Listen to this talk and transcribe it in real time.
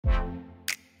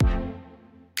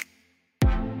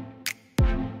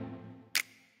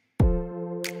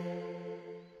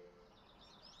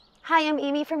Hi, I'm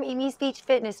Amy from Amy's Beach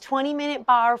Fitness. 20-minute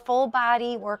bar, full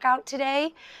body workout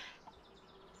today.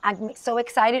 I'm so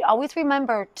excited. Always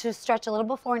remember to stretch a little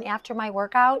before and after my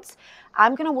workouts.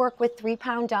 I'm gonna work with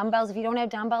 3-pound dumbbells. If you don't have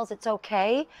dumbbells, it's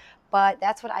okay, but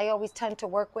that's what I always tend to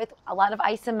work with. A lot of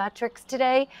isometrics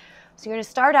today. So you're gonna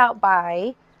start out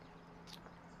by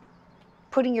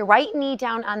putting your right knee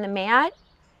down on the mat.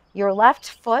 Your left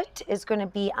foot is gonna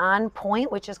be on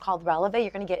point, which is called releve. You're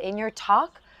gonna get in your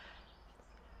tuck.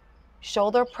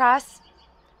 Shoulder press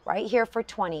right here for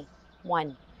 20.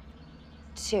 1,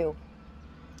 2,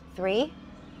 3,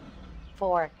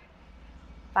 4,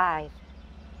 5,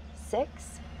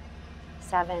 6,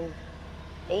 7,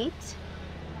 8,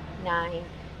 9,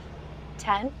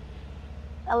 10,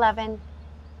 11,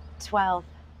 12,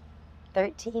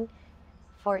 13,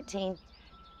 14,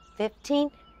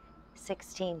 15,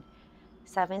 16,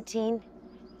 17,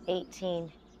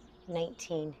 18,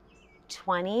 19,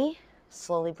 20.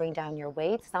 Slowly bring down your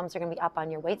weights. Thumbs are going to be up on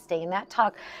your weight. Stay in that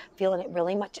tuck. Feeling it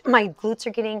really much. My glutes are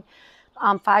getting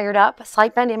fired up.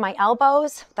 Slight bend in my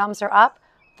elbows. Thumbs are up.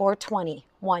 420.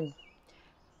 1,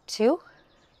 2,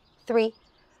 3,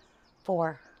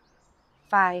 4,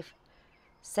 5,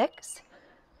 6,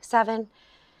 7,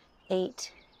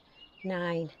 8,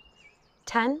 9,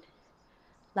 10,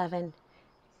 11,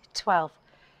 12,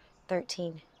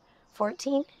 13,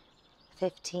 14,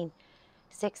 15,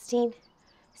 16,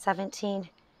 17,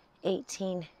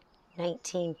 18,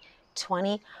 19,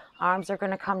 20. Arms are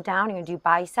going to come down. You're going to do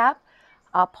bicep.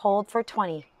 Up, hold for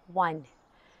 20. 1,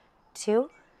 2,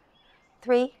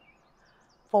 3,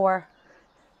 4,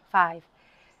 5,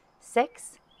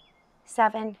 6,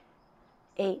 7,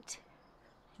 8,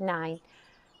 9,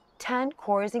 10.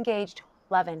 Core is engaged.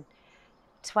 11,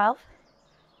 12,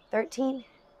 13,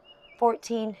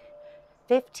 14,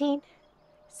 15,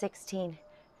 16,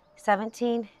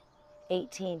 17,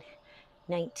 18,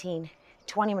 19,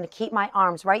 20. I'm going to keep my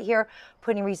arms right here,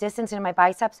 putting resistance into my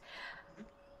biceps.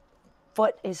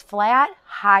 Foot is flat,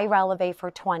 high releve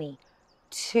for 20.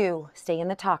 2, stay in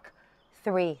the tuck.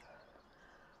 3,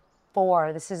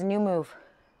 4, this is a new move.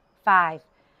 5,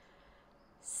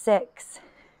 6,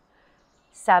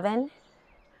 7,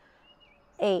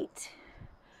 8,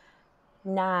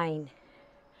 9,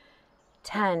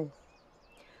 10,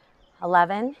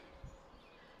 11,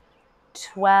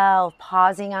 12,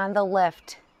 pausing on the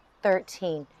lift.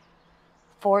 13,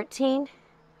 14,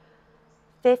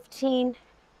 15,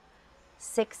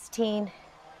 16,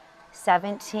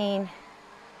 17,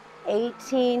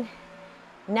 18,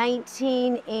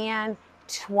 19, and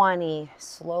 20.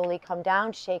 Slowly come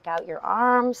down, shake out your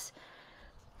arms.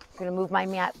 I'm going to move my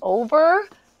mat over.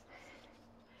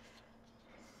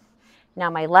 Now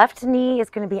my left knee is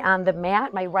going to be on the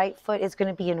mat. My right foot is going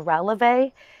to be in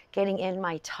releve, getting in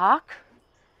my tuck.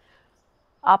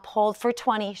 Up, hold for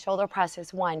 20, shoulder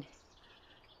presses. 1,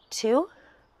 2,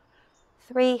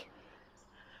 3,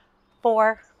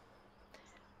 4,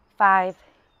 5,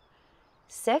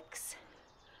 6,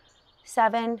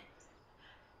 7,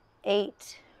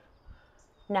 8,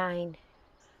 9,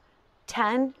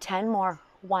 10. 10 more.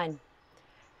 1,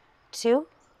 2,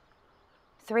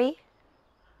 3,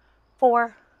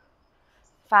 4,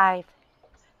 5,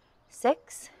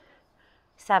 6,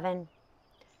 7,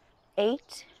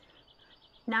 8,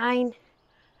 9,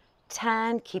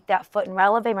 10. Keep that foot in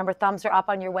releve. Remember, thumbs are up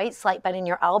on your weight, slight bend in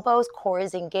your elbows, core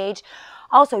is engaged.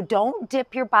 Also, don't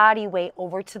dip your body weight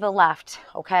over to the left,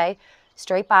 okay?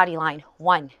 Straight body line.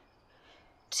 1,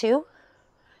 2,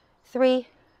 3,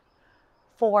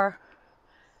 4,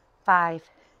 5,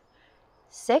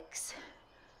 6,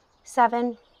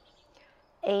 7,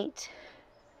 8,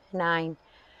 9,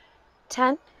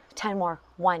 10. 10 more.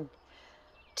 1,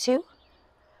 2,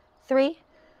 3,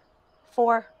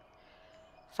 4,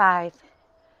 5,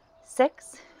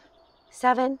 6,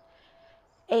 7,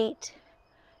 8,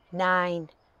 9,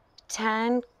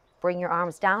 10. Bring your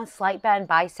arms down, slight bend,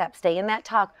 biceps. Stay in that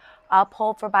tuck. Up,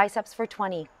 hold for biceps for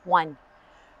 20. 1,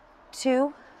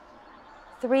 2,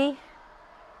 3,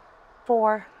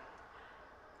 4,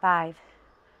 5,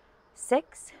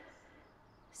 6,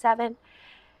 7,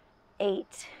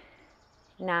 8,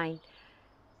 9,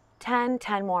 10.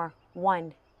 10 more.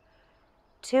 1,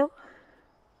 2,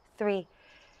 3,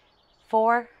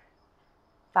 4,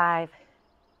 5,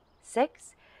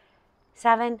 6,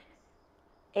 7,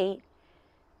 8,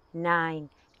 9,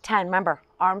 10. Remember,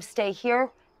 arms stay here.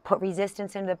 Put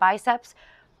resistance into the biceps.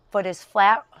 Foot is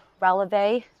flat, releve.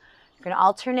 You're going to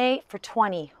alternate for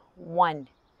 20. 1,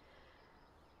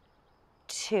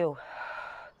 2,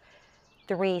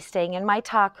 3, staying in my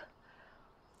tuck,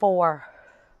 4,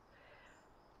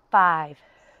 5,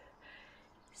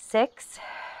 6,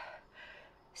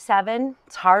 7,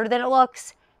 it's harder than it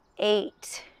looks,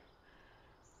 8,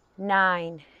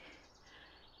 9,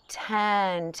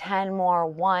 10, 10 more,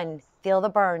 1, feel the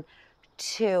burn,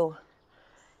 2,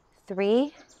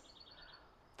 3,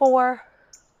 4,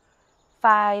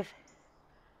 5,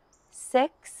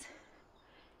 6,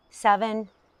 7,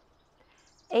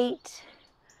 8,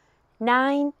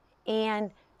 9, and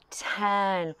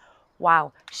 10.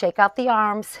 Wow, shake out the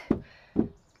arms.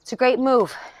 It's a great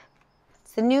move.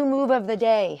 It's the new move of the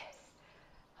day.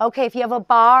 Okay, if you have a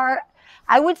bar,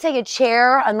 I would say a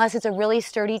chair, unless it's a really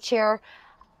sturdy chair.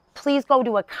 Please go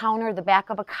to a counter, the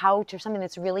back of a couch, or something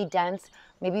that's really dense.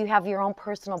 Maybe you have your own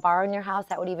personal bar in your house.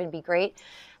 That would even be great.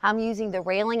 I'm using the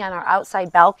railing on our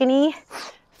outside balcony,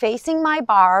 facing my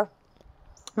bar.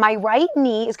 My right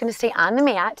knee is going to stay on the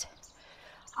mat.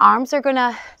 Arms are going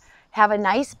to have a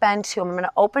nice bend to them. I'm going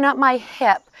to open up my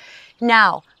hip.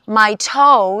 Now, my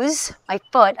toes, my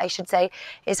foot, I should say,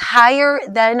 is higher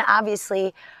than,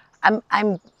 obviously, I'm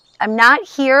not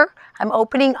here. I'm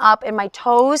opening up, and my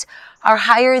toes are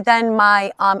higher than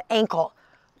my ankle,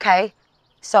 okay?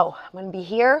 So I'm going to be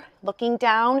here, looking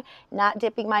down, not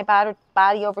dipping my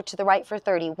body over to the right for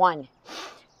 30. 1,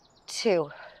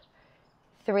 2,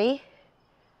 3,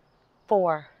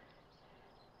 4,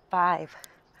 5,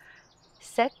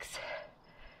 6,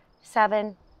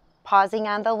 7, pausing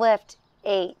on the lift,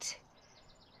 8,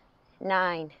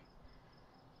 9,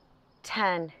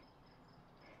 10,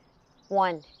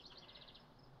 1,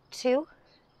 2,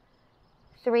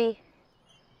 3,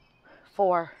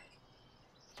 4,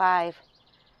 5,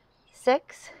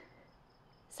 6,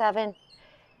 7,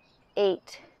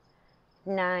 8,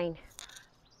 9,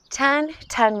 10,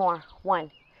 10 more,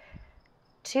 1,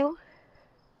 2,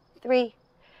 3,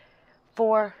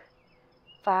 4,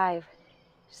 5,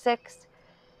 6,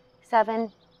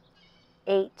 7,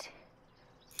 8,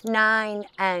 9,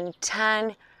 and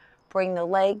 10. Bring the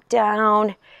leg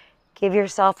down. Give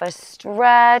yourself a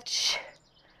stretch.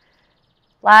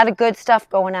 A lot of good stuff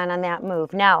going on that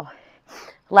move. Now,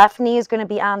 left knee is going to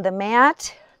be on the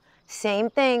mat. Same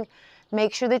thing.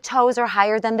 Make sure the toes are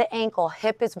higher than the ankle.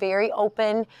 Hip is very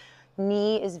open.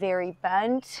 Knee is very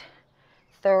bent.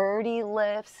 30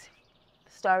 lifts.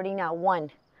 Starting now. 1,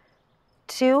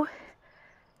 2,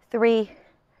 3,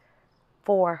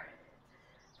 4,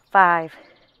 5,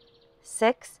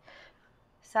 6,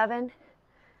 7,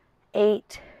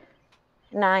 8,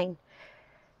 9,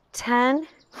 10.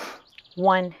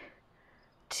 1,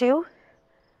 2,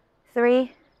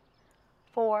 3,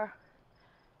 4,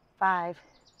 5,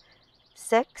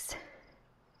 6,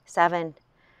 7,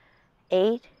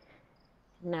 8,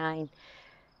 9,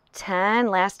 10.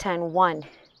 Last 10. 1,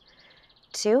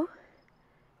 2,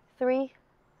 3,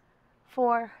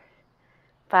 4,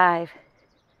 5,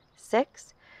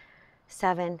 6,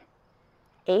 7,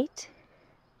 8,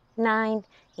 9,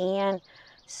 and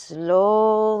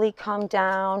slowly come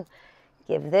down.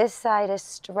 Give this side a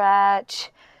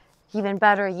stretch. Even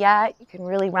better yet, you can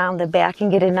really round the back and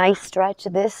get a nice stretch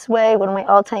this way. One of my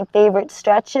all-time favorite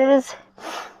stretches.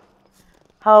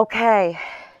 Okay,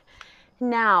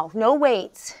 now no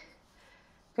weights.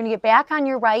 You're gonna get back on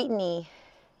your right knee.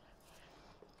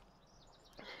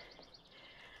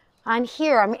 On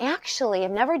here,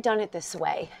 I've never done it this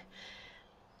way.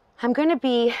 My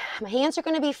hands are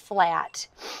gonna be flat.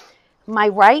 My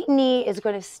right knee is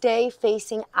going to stay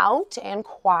facing out and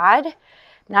quad. I'm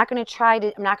not going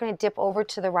to dip over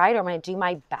to the right, or I'm going to do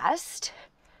my best.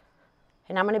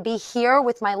 And I'm going to be here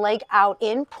with my leg out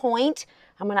in point.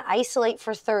 I'm going to isolate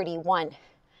for 30. 1,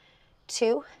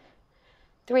 2,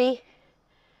 3,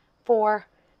 4,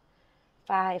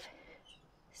 5,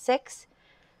 6,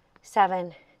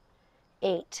 7,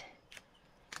 8,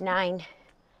 9,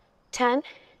 10.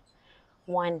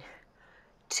 1,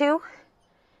 2,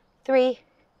 3,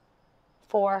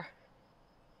 4,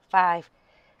 5,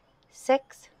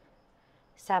 6,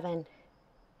 7,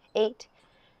 8,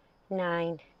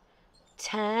 9,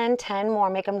 10. 10 more.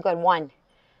 Make them good. 1,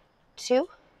 2,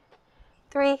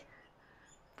 3,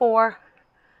 4,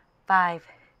 5,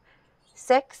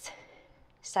 6,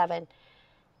 7,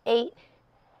 8,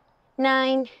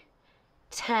 9,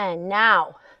 10. Now,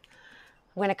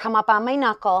 I'm going to come up on my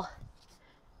knuckle.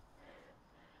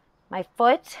 My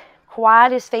foot,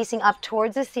 quad is facing up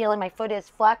towards the ceiling. My foot is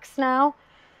flexed now.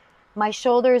 My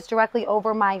shoulder is directly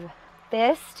over my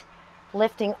fist,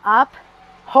 lifting up.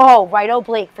 Oh, right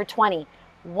oblique for 20.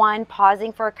 1,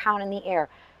 pausing for a count in the air.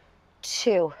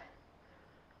 2,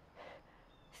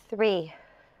 3,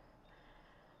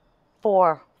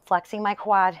 4, flexing my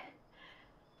quad.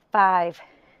 5,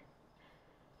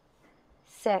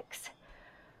 6,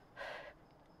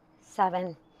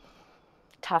 7,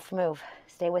 tough move,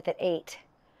 stay with it, 8,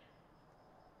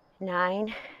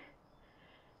 9,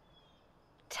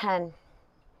 10,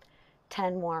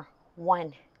 10 more,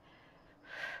 1,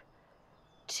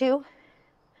 2,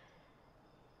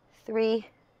 3,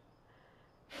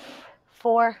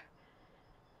 4,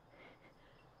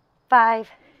 5,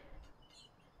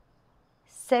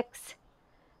 6,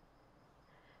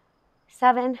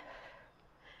 7,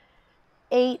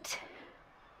 8,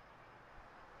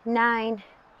 9,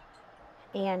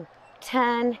 and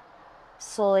 10.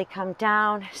 Slowly come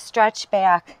down, stretch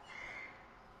back.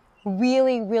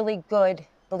 Really, really good,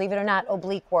 believe it or not,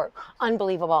 oblique work.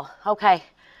 Unbelievable. Okay,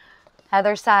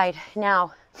 other side.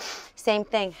 Now, same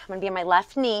thing. I'm gonna be on my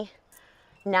left knee,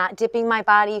 not dipping my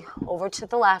body over to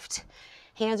the left.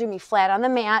 Hands are gonna be flat on the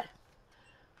mat.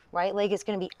 Right leg is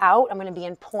gonna be out. I'm gonna be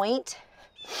in point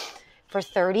for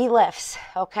 30 lifts.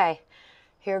 Okay,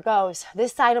 here goes.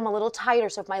 This side I'm a little tighter,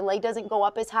 so if my leg doesn't go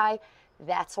up as high,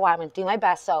 that's why I'm gonna do my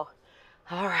best. So,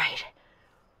 all right,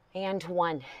 and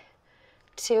 1,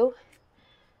 2,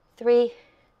 3,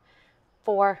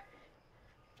 4,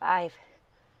 5,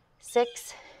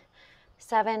 6,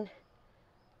 7,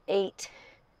 8,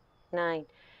 9,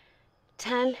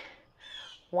 10.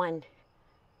 1,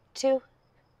 2,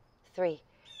 3,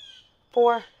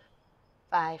 4,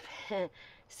 5,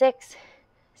 6,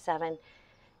 7,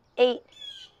 8,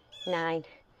 9,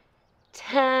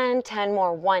 10. 10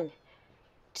 more. 1,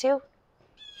 2,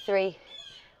 3,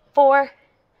 4,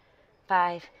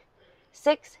 5,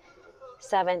 6,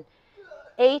 7,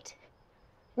 8,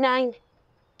 9,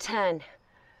 10.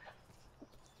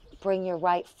 Bring your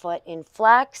right foot in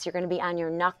flex. You're going to be on your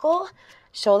knuckle,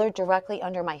 shoulder directly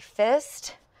under my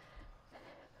fist.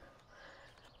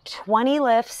 20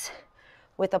 lifts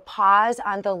with a pause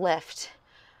on the lift.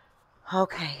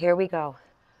 Okay, here we go.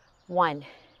 1,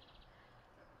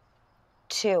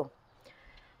 2.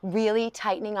 Really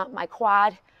tightening up my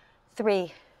quad.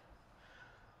 3,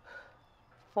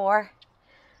 4,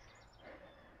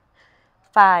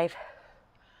 5,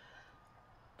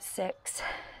 6,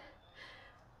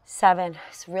 7.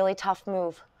 It's a really tough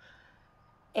move.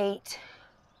 8,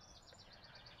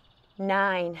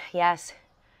 9. Yes.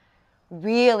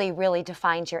 Really, really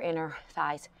defines your inner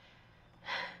thighs.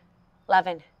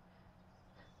 11,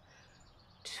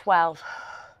 12,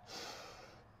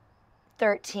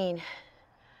 13,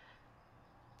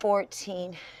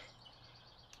 14,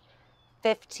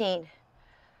 15,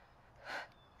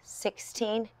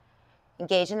 16.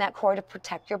 Engage in that core to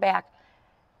protect your back.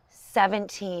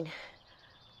 17,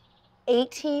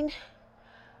 18,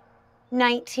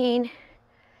 19,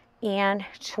 and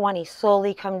 20.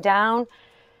 Slowly come down,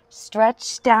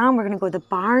 stretch down. We're going to go to the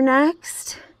bar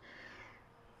next.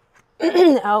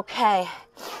 Okay.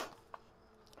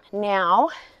 Now,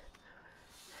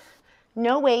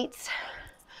 no weights.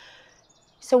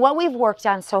 So what we've worked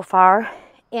on so far,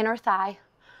 inner thigh,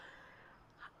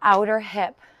 outer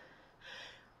hip,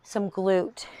 some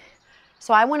glute.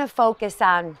 So I want to focus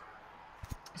on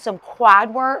some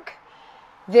quad work.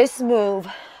 This move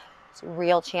is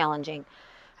real challenging.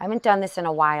 I haven't done this in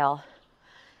a while.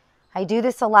 I do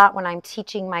this a lot when I'm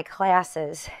teaching my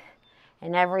classes,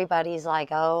 and everybody's like,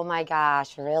 oh my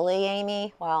gosh, really,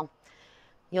 Amy? Well,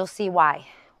 you'll see why.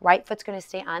 Right foot's going to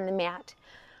stay on the mat.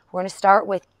 We're going to start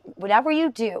with whatever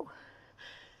you do.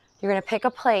 You're going to pick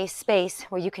a space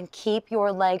where you can keep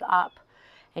your leg up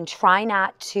and try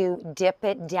not to dip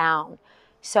it down.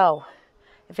 So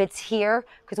if it's here,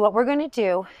 because what we're going to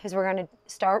do is we're going to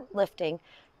start lifting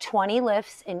 20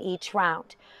 lifts in each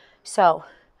round. So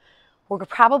we're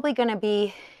probably going to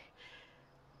be,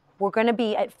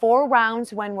 at 4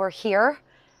 rounds when we're here.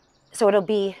 So it'll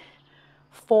be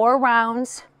 4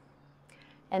 rounds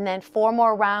and then 4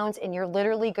 more rounds, and you're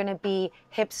literally going to be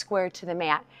hip squared to the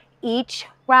mat. Each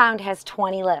round has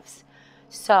 20 lifts.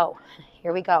 So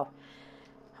here we go.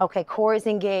 Okay, core is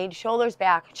engaged, shoulders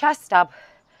back, chest up.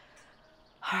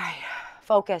 All right,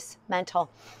 focus, mental.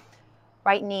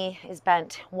 Right knee is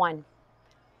bent. 1.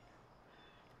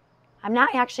 I'm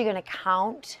not actually going to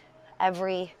count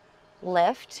every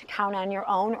lift. Count on your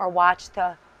own or watch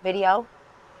the video.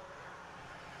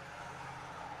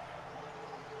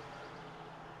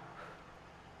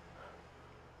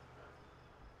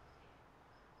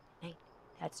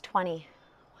 That's 20.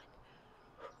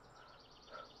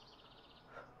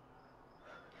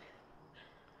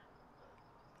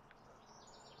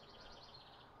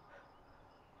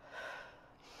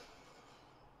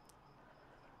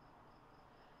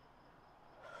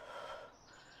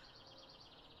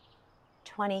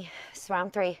 20. It's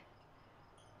round 3.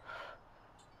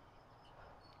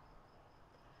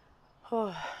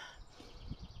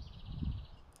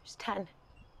 Just 10.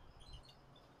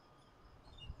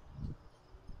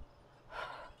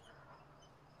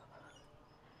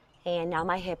 And now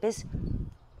my hip is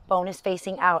bone is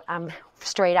facing out. I'm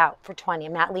straight out for 20.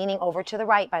 I'm not leaning over to the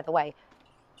right, by the way.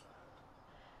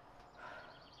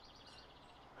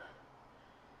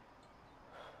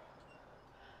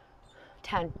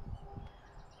 Ten.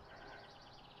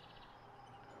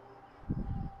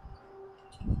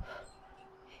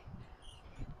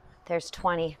 There's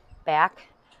 20. Back.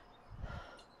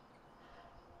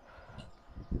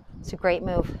 It's a great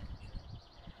move.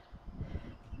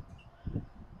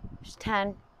 There's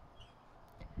 10.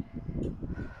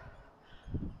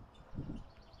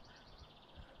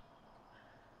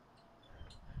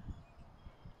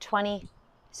 20.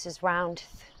 This is round.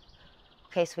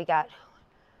 Okay, so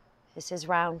this is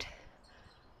round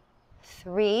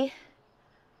 3.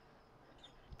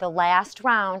 The last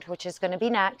round, which is going to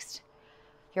be next,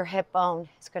 your hip bone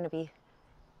is going to be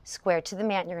squared to the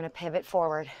mat and you're going to pivot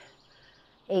forward.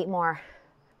 8 more.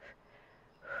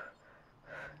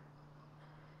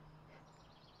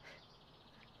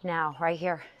 Now, right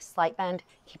here, slight bend.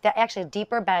 Keep that, actually,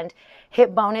 deeper bend.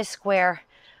 Hip bone is square.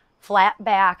 Flat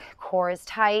back. Core is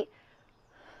tight.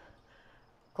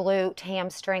 Glute,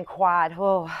 hamstring, quad.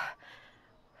 Oh.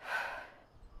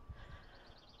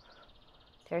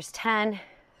 There's 10.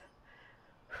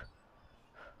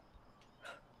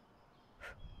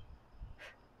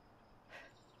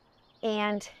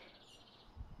 And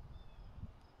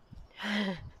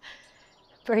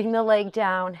bring the leg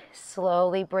down.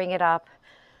 Slowly bring it up.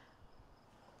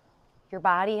 Your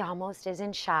body almost is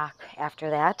in shock after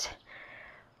that.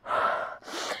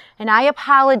 And I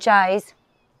apologize.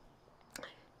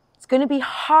 It's going to be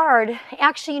hard.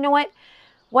 Actually, you know what?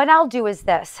 What I'll do is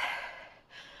this.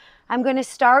 I'm going to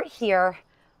start here,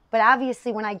 but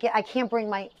obviously when I can't bring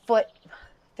my foot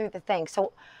through the thing.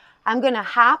 So I'm going to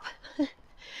hop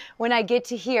when I get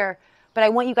to here, but I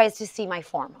want you guys to see my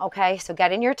form, okay? So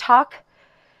get in your tuck.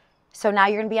 So now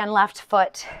you're going to be on left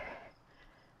foot.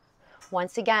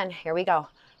 Once again, here we go.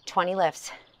 20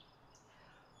 lifts.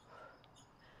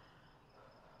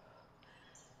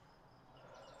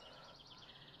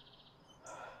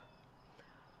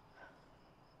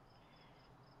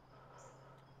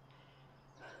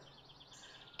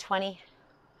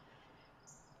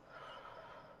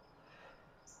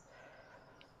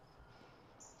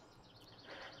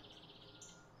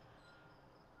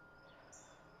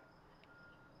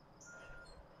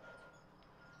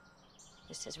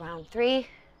 This is round 3.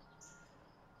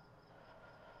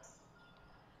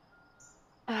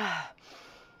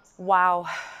 Wow.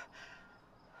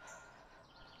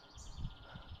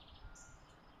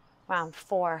 Round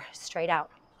 4, straight out.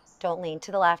 Don't lean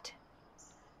to the left.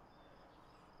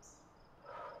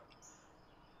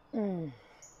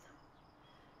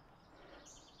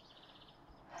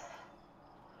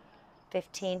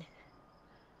 15.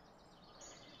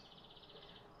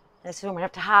 This is when we're gonna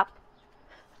have to hop.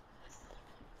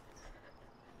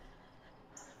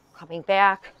 Coming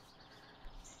back.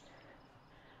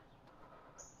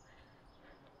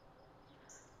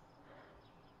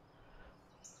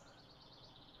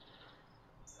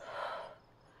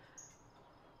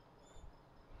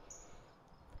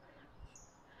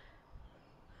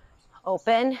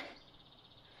 Open.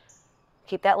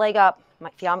 Keep that leg up.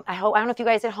 Might feel, I don't know if you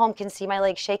guys at home can see my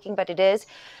leg shaking, but it is.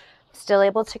 Still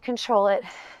able to control it.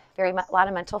 A lot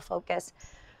of mental focus.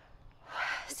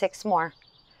 6 more.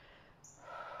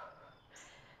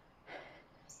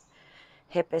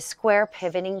 Hip is square,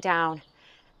 pivoting down.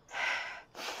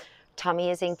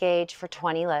 Tummy is engaged for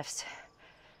 20 lifts.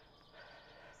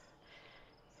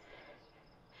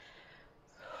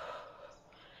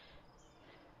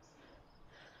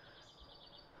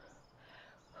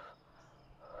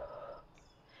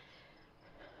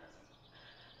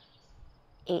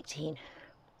 $18,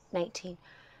 $19,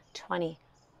 $20.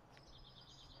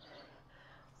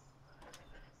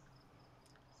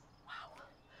 Wow.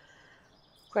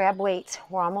 Grab weights.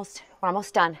 We're almost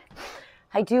done.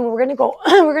 We're gonna go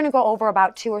over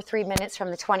about 2 or 3 minutes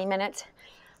from the 20 minutes.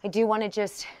 I do want to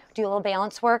just do a little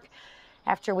balance work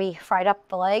after we fried up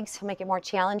the legs, make it more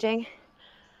challenging.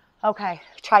 Okay,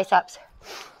 triceps.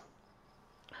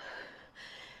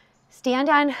 Stand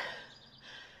on,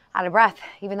 out of breath,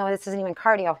 even though this isn't even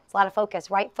cardio. It's a lot of focus.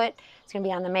 Right foot is going to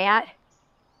be on the mat.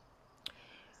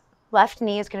 Left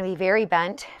knee is going to be very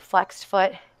bent. Flexed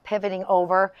foot, pivoting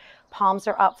over. Palms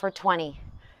are up for 20.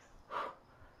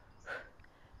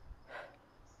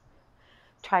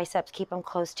 Triceps, keep them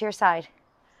close to your side.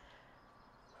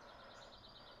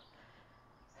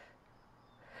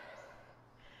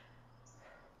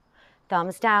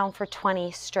 Thumbs down for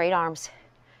 20, straight arms.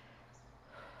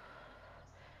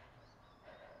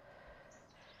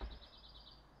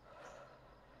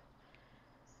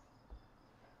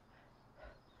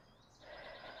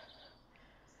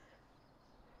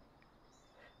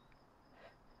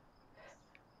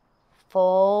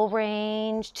 Full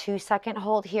range, 2-second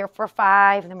hold here for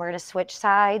 5, and then we're going to switch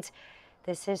sides.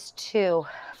 This is 2.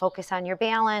 Focus on your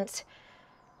balance.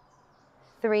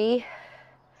 3,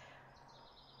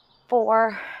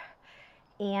 4,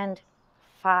 and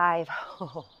 5.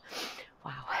 Oh,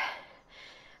 wow.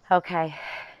 Okay.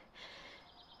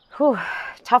 Whew,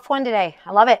 tough one today.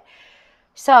 I love it.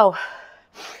 So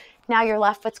now your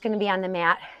left foot's going to be on the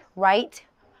mat. Right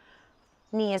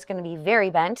knee is going to be very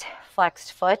bent,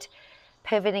 flexed foot,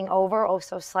 pivoting over oh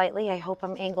so slightly. I hope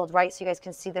I'm angled right so you guys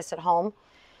can see this at home.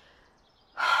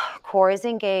 Core is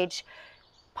engaged.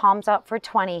 Palms up for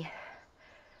 20.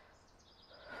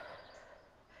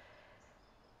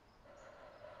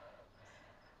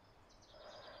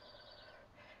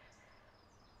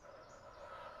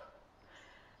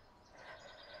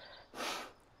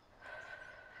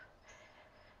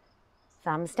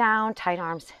 Thumbs down, tight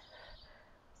arms.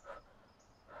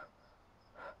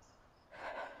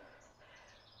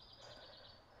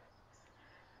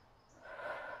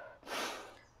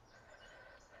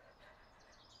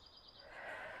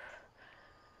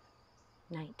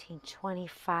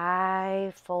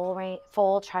 $19.25, full range,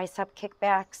 full tricep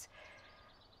kickbacks.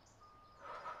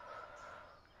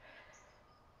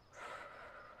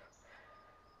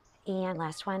 And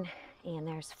last one, and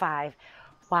there's 5.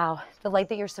 Wow, the leg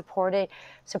that you're supporting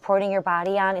your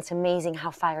body on, it's amazing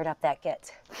how fired up that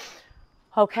gets.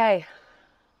 Okay,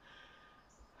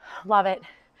 love it.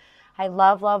 I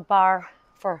love barre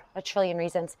for a trillion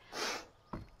reasons.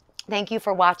 Thank you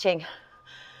for watching.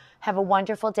 Have a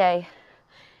wonderful day.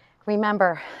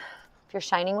 Remember, if you're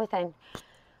shining within,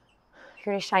 you're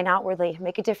going to shine outwardly,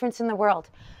 make a difference in the world.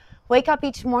 Wake up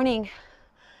each morning.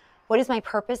 What is my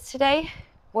purpose today?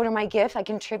 What are my gifts I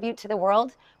contribute to the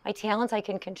world? My talents I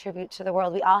can contribute to the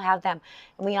world. We all have them,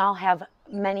 and we all have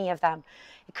many of them.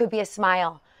 It could be a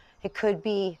smile. It could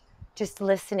be just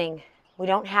listening. We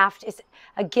don't have to.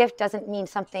 A gift doesn't mean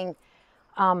something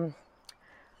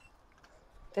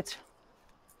that's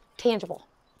tangible.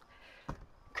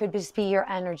 Could just be your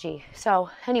energy. So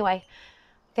anyway,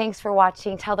 thanks for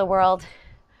watching. Tell the world,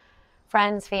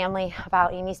 friends, family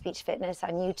about Amy's Beach Fitness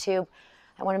on YouTube.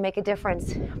 I want to make a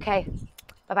difference. Okay,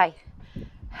 bye-bye.